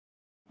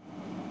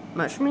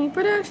Mushroom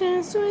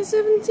Productions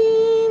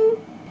 2017.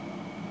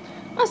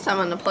 Last time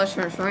on the plush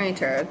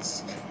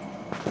retards,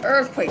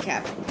 earthquake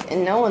happened,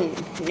 and no one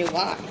knew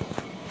why.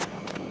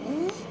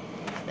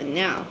 And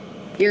now,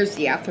 here's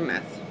the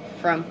aftermath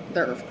from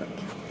the earthquake.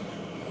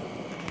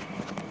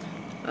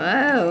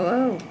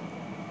 Oh,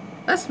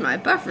 that's my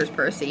buffers,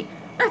 Percy.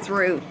 That's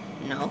rude.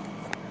 No.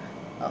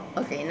 Oh,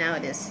 okay, now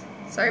it is.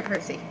 Sorry,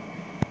 Percy.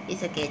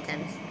 It's okay at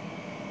times.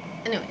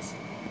 Anyways.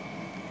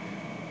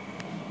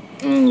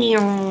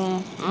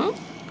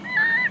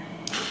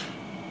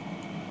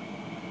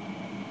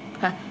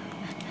 Huh?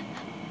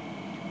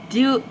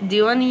 Do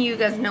any of you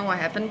guys know what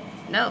happened?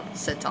 No,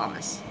 said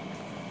Thomas.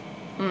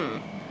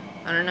 I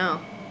don't know.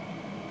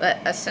 But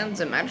I sense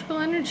a magical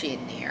energy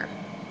in the air.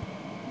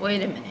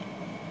 Wait a minute.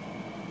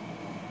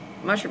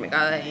 Mushroom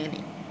got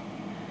Annie.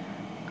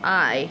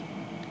 I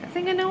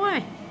think I know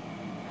why.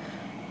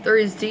 There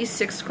is these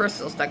 6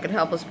 crystals that could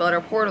help us build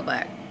our portal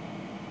back.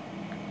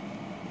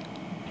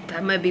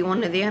 That might be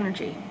one of the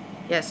energy.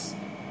 Yes.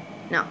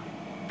 Now,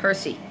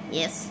 Percy.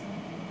 Yes.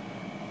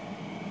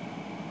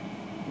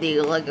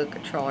 The Lego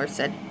controller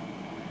said.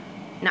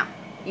 Now,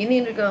 you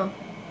need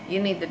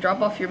to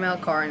drop off your mail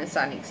car in a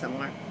siding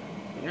somewhere.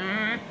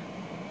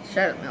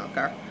 Shut up, mail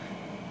car.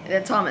 And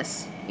then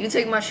Thomas, you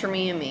take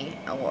Mushroomy and me.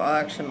 Well,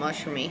 actually,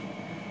 Mushroomy.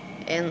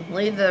 And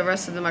leave the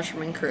rest of the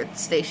mushrooming crew at the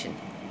station.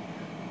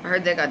 I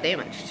heard they got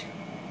damaged.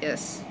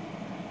 Yes.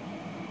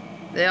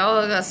 They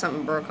all got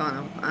something broke on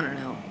them. I don't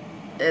know.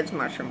 It's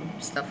mushroom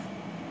stuff.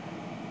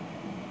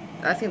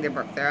 I think they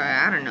broke their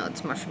eye. I don't know.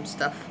 It's mushroom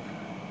stuff.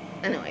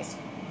 Anyways.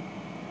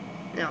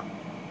 No.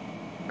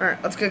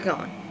 Alright, let's get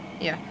going.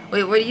 Yeah.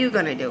 Wait, what are you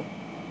gonna do?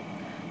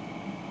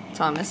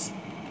 Thomas.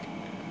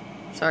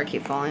 Sorry, I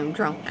keep falling. I'm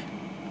drunk.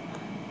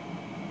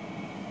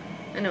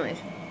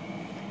 Anyways.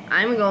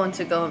 I'm going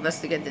to go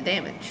investigate the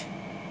damage.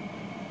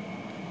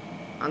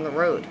 On the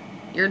road.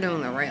 You're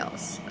doing the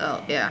rails.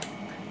 Oh, yeah.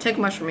 Take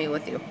Mushroomy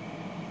with you.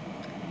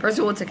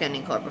 Percy will take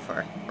any car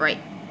before. Right.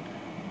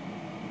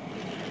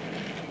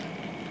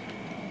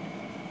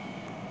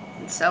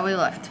 And so we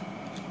left.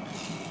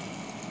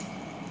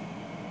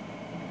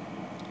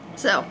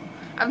 So,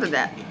 after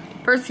that,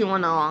 Percy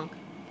went along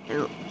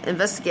and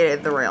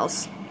investigated the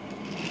rails.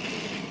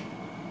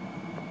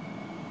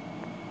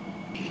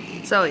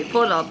 So he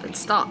pulled up and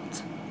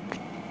stopped.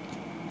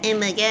 Oh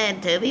my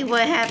god, Toby,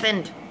 what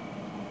happened?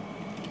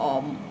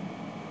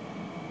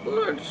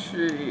 Let's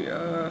see,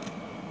 the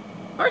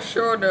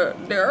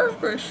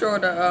earthquake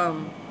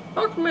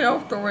knocked me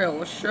off the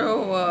rails,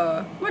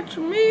 so,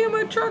 me and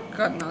my truck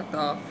got knocked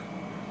off.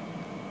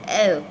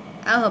 Oh,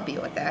 I'll help you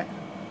with that.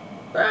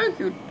 Thank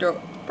you,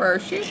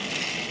 Percy.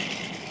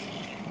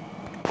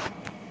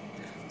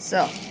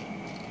 So,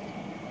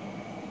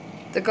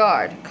 the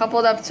guard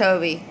coupled up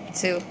Toby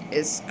to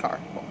his car.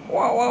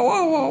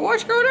 Whoa,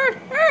 what's going on?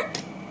 Ah!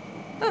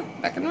 Oh,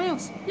 back in the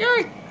wheels.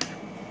 Yay!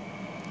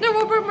 Now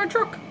I'll bring my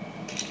truck.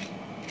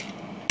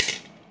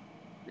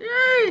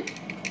 Yay!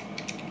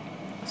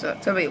 So,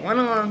 Toby went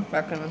along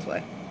back on his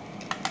way.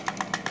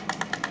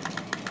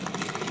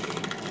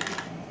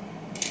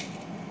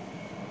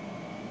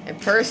 And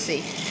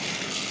Percy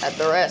had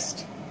the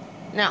rest.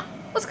 Now,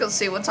 let's go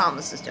see what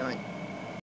Thomas is doing.